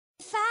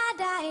I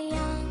die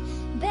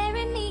young,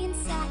 bury me in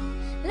satin,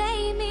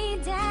 lay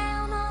me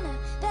down on a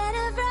bed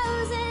of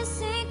roses,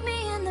 sink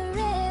me in the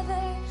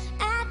river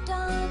at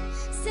dawn,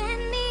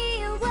 send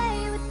me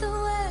away with the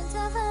words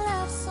of a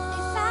love song.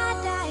 If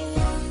I die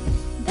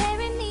young,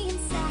 bury me in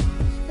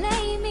satin,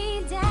 lay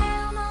me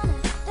down on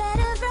a bed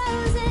of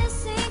roses,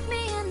 sink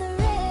me in the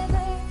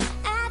river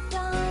at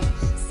dawn,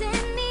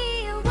 send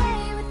me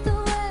away with the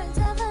words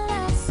of a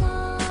love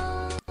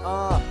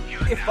song.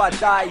 If I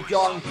die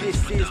young,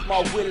 this is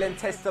my will and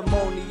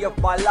testimony of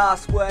my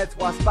last words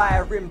while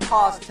inspiring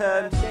past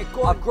terms. I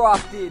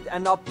grafted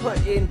and I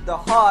put in the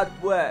hard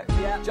work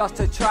just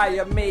to try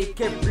and make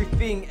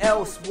everything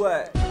else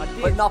work,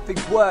 but nothing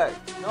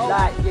worked,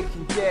 like you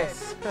can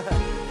guess.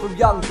 From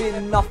young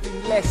been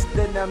nothing less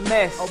than a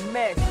mess.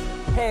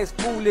 Hair's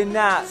falling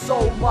out,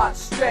 so much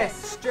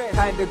stress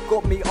kinda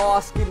got me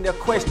asking the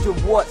question,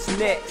 what's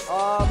next?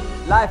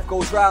 Life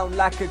goes round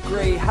like a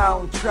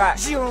greyhound track.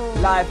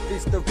 Life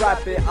is the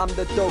rabbit, I'm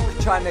the dog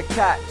trying to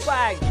catch.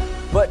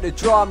 But the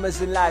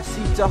dramas in life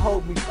seem to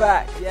hold me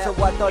back, so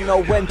I don't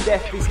know when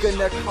death is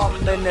gonna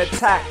come and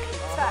attack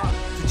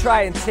to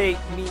try and take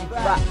me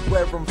back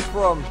where I'm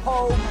from.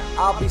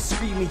 I'll be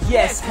screaming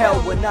yes hell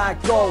when I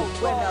go.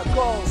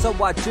 So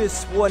I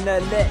just wanna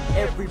let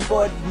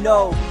everybody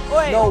know,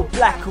 no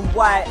black and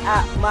white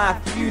at my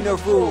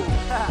funeral.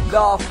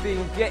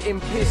 Laughing, getting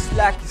pissed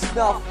like it's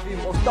nothing,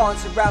 or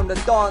dancing around the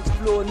dance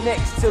floor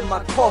next to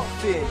my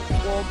coffin,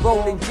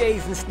 rolling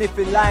J's and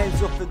sniffing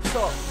lines off the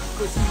top,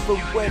 cause even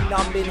when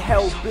I'm in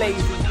hell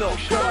blazing, not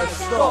gonna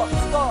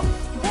stop.